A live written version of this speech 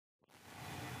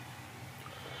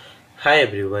Hi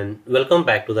everyone, welcome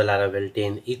back to the Laravel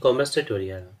 10 e-commerce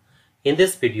tutorial. In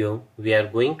this video, we are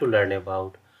going to learn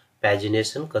about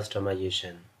pagination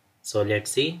customization. So let's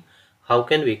see how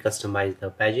can we customize the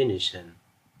pagination.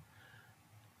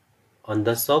 On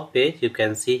the shop page, you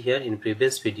can see here in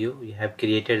previous video, we have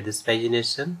created this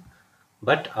pagination,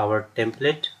 but our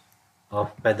template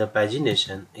of the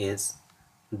pagination is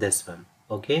this one.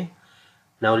 Okay,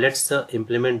 now let's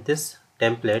implement this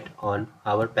template on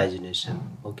our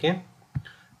pagination. Okay.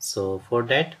 So for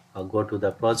that, I'll go to the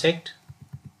project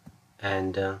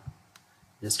and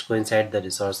just go inside the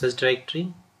resources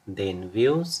directory, then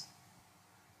views,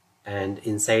 and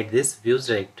inside this views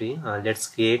directory, let's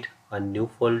create a new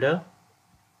folder,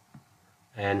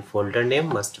 and folder name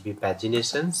must be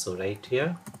pagination. So right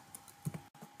here,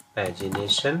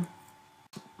 pagination,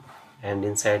 and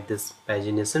inside this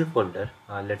pagination folder,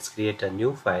 let's create a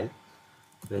new file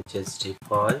which is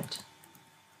default.blade.php.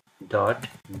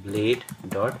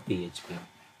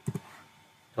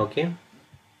 Okay.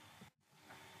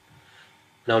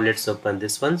 Now let's open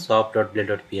this one,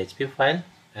 shop.blade.php file,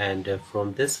 and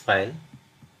from this file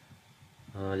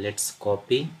let's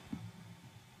copy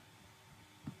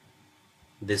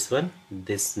this one,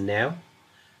 this nav.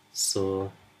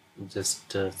 So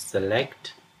just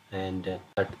select and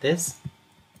cut this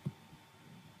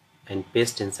and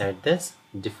paste inside this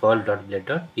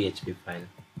default.blade.php file.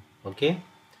 Okay,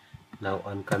 now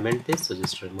uncomment this, so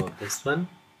just remove this one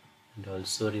and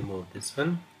also remove this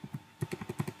one.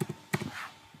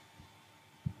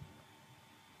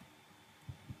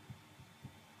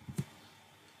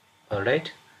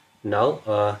 Alright,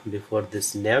 now before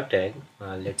this nav tag,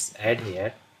 let's add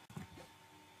here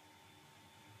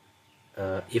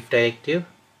if directive.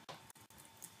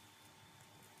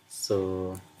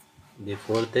 So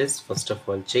before this, first of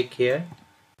all, check here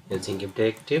using if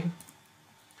directive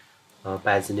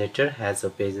paginator has a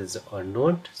pages or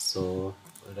not. So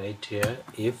right here,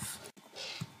 if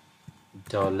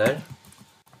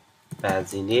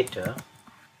 $paginator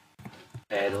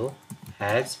arrow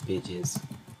has pages,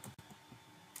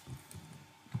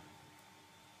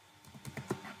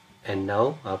 and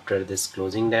now after this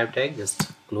closing div tag,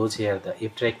 just close here the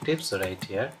if directive. So right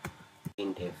here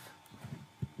in if.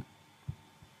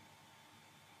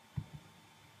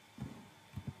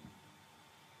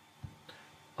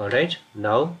 Alright,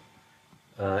 now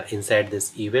inside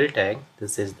this eval tag,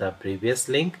 this is the previous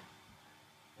link.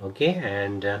 Okay,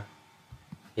 and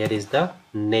here is the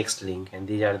next link, and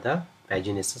these are the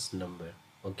paginations number.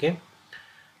 Okay,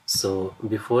 so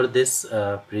before this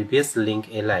previous link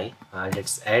li,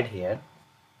 let's add here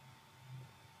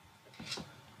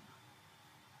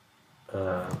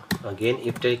again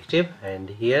if directive, and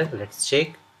here let's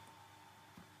check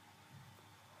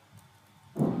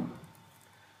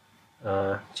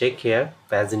check here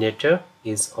paginator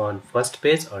is on first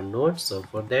page or not. So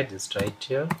for that, just write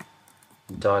here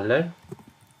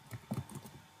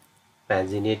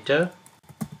 $paginator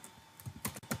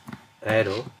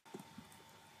arrow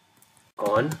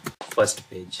on first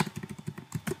page.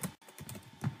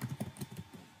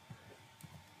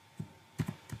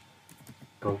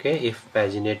 Okay, if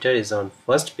paginator is on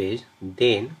first page,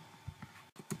 then,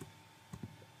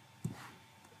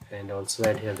 and also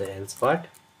add here the else part,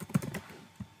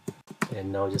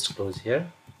 and now just close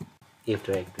here if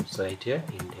directive. So right here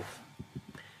in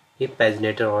if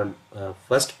paginator on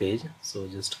first page, so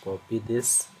just copy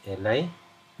this li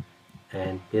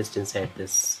and paste inside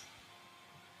this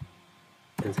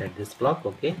block.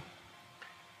 Okay,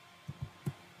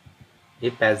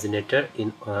 if paginator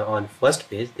in on first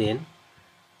page, then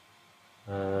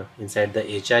inside the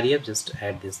href just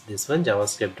add this one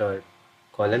javascript or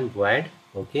colon void.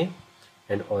 Okay,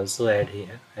 and also add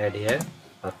here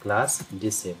a class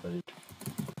disabled.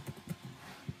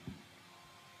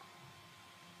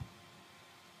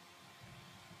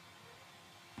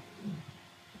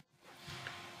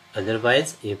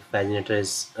 Otherwise, if paginator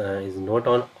is not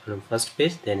on first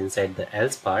page, then inside the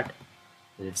else part,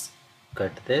 let's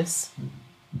cut this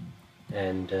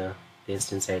and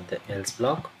paste inside the else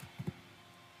block,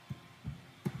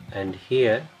 and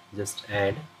here just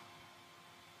add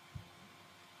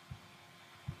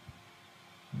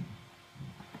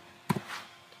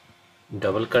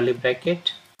double curly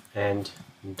bracket and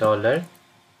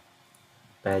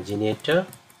 $paginator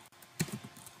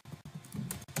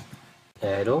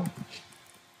arrow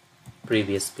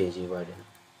previous page URL,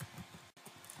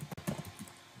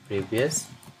 previous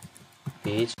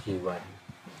page URL.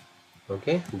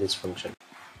 Okay, this function.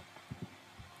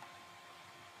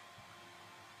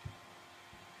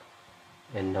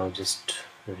 And now just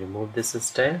remove this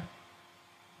style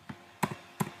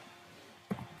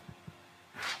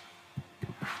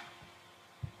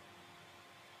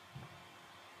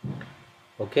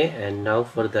Okay, and now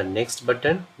for the next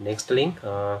button, next link,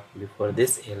 before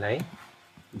this li,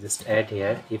 just add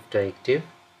here if directive,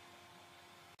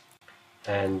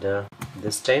 and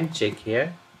this time check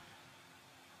here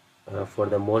for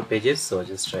the more pages, so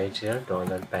just write here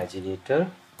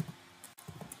 $paginator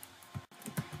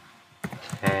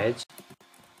has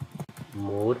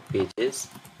more pages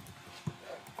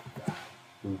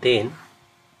then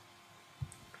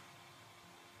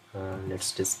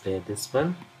let's display this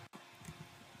one,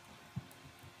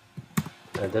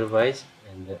 otherwise,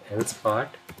 and the else part,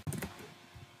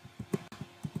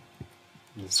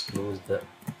 just close the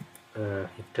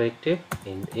if directive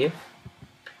in if,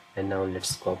 and now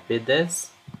let's copy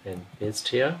this and paste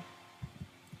here.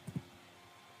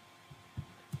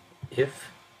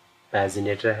 If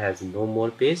paginator has no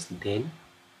more page, then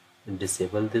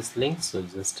disable this link, so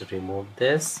just remove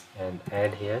this and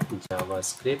add here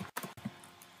javascript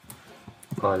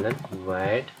colon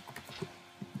void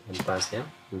and pass here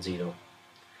 0,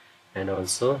 and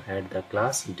also add the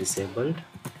class disabled.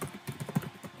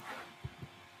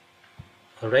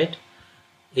 Alright,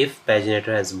 if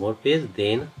paginator has more page,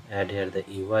 then add here the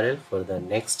URL for the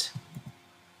next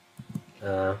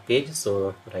page,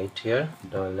 so right here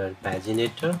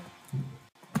 $paginator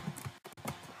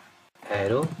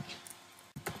arrow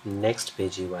next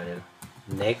page URL,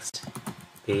 next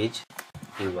page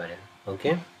URL.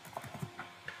 Okay,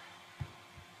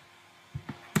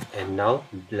 and now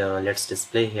let's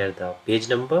display here the page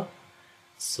number.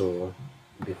 So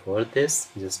before this,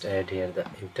 just add here the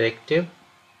interactive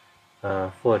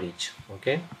for each.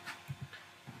 Okay,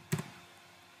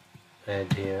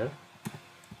 add here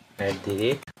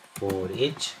for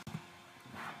each,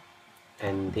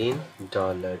 and then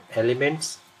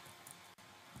 $elements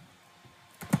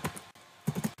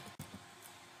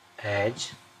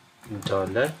as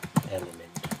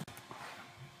 $element.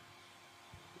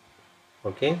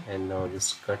 Okay, and now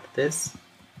just cut this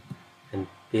and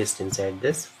paste inside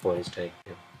this for each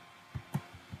directive.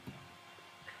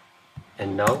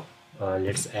 And now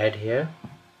let's add here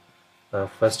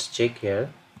first check here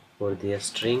for the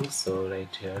string, so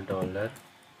right here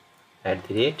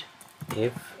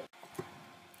 $if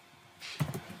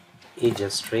is a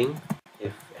string,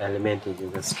 if element is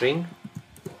a string,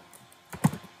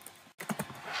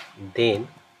 then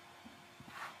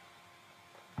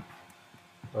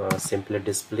simply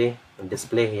display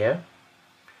here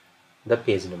the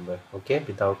page number, okay,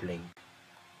 without link.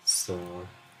 So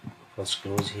first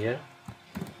close here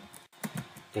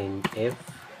in if,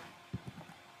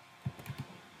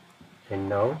 and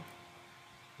now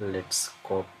let's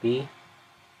copy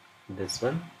this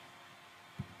one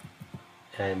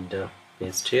and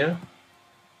paste here,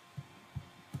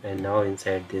 and now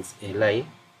inside this li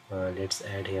let's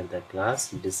add here the class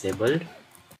disabled.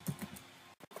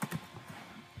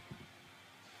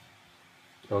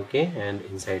 Okay, and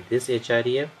inside this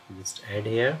href just add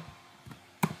here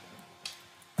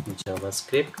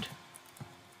javascript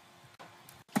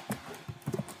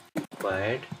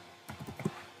required,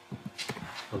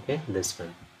 okay, this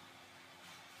one.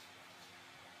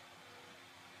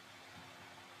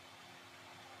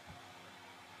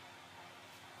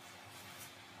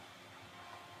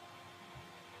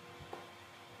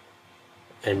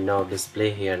 And now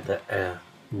display here the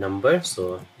number,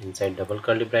 so inside double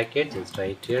curly bracket just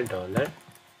write here $element.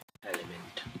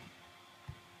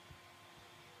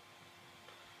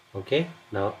 Okay,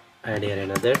 now add here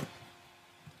another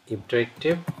if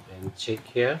directive and check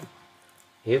here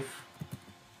if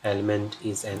element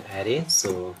is an array,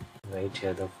 so write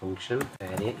here the function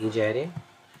array is array,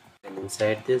 and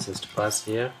inside this just pass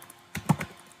here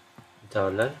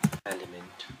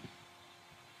 $element,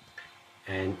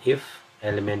 and if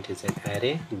element is an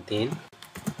array, then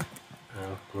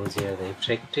close here the if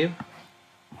directive,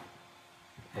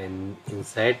 and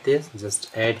inside this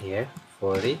just add here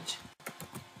for each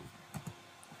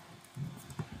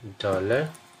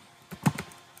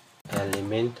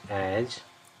 $element as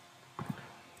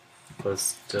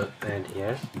first add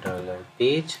here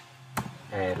 $page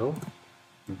arrow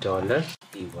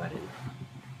 $URL,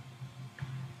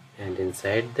 and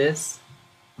inside this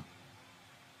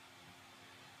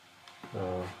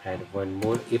add one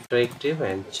more if directive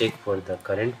and check for the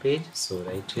current page, so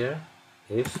right here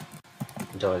if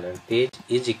 $page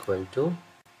is equal to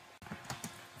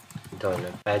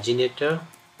 $paginator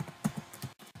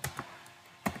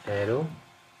arrow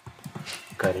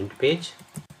current page,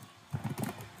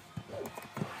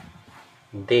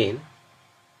 then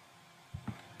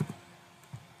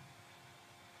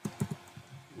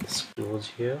just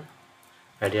close here,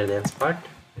 add here the else part,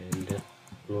 and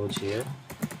close here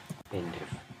end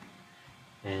if,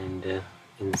 and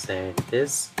inside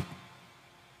this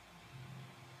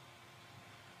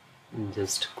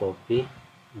just copy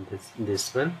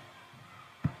this one,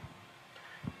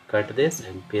 cut this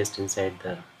and paste inside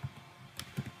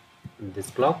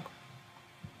this block.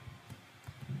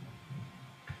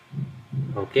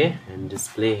 Okay, and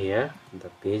display here the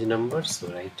page number. So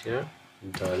right here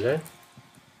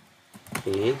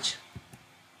 $page.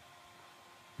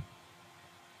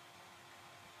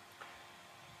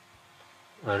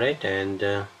 Alright,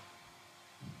 and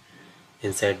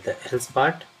inside the else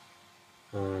part,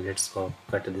 let's go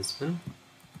cut this one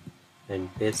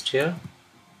and paste here.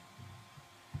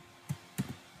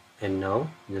 And now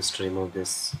just remove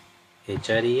this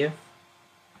href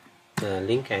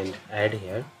link and add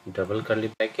here double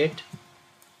curly bracket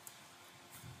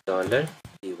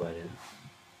 $URL,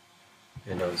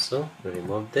 and also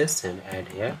remove this and add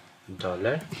here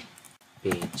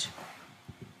 $page.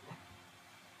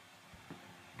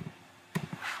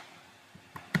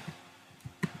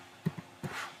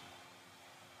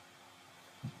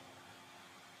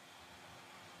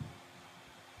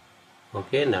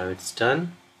 Okay, now it's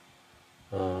done.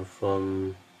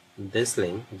 From this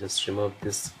link, just remove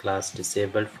this class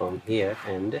disabled from here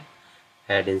and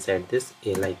add inside this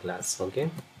li class. Okay,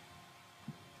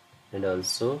 and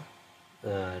also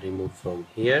remove from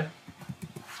here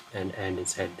and add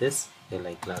inside this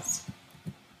li class.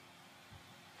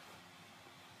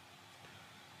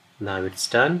 Now it's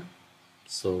done.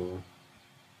 So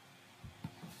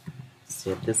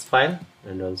save this file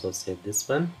and also save this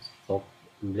one of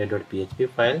blade.php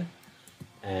file,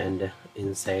 and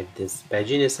inside this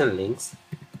pagination links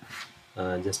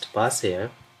just pass here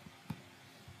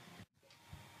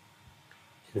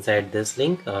inside this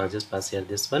link, just pass here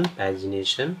this one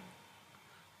pagination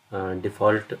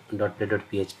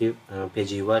default.play.php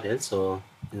page URL. So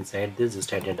inside this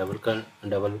just add a double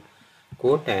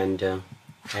quote and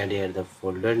add here the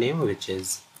folder name, which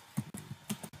is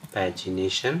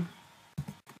pagination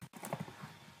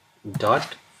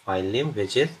dot file name,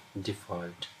 which is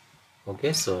default.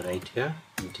 Okay, so right here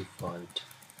default.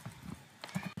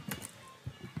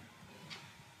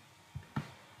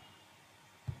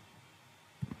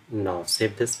 Now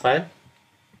save this file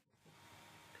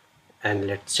and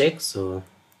let's check. So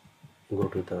go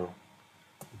to the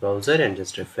browser and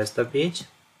just refresh the page,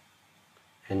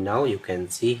 and now you can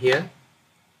see here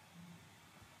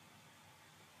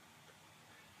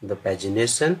the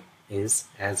pagination is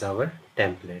as our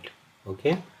template.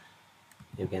 Okay,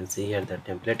 you can see here the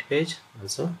template page.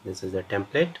 Also this is the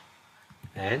template,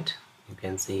 and you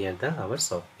can see here our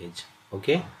soft page.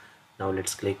 Okay, now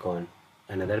let's click on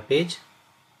another page.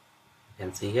 You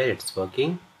can see here it's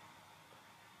working.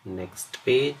 Next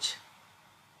page.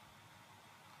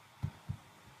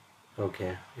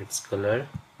 Okay, it's color.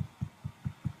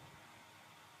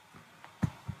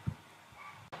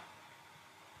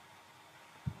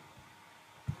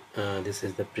 This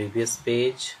is the previous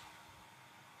page.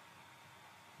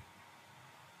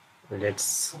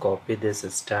 Let's copy this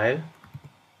style,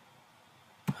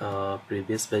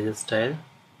 previous page style,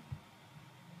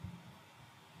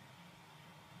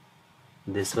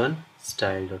 this one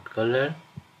style.color,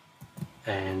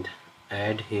 and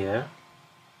add here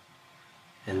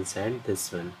inside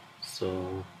this one.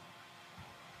 So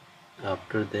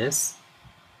after this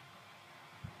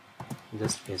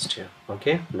just paste here.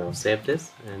 Okay, now save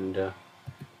this and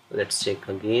let's check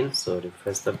again. So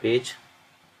refresh the page,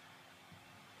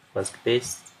 first page,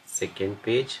 second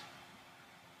page.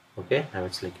 Okay, now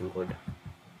it's looking good.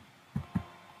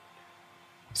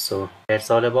 So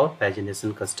that's all about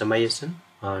pagination customization.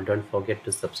 Don't forget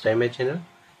to subscribe my channel.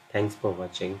 Thanks for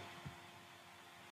watching.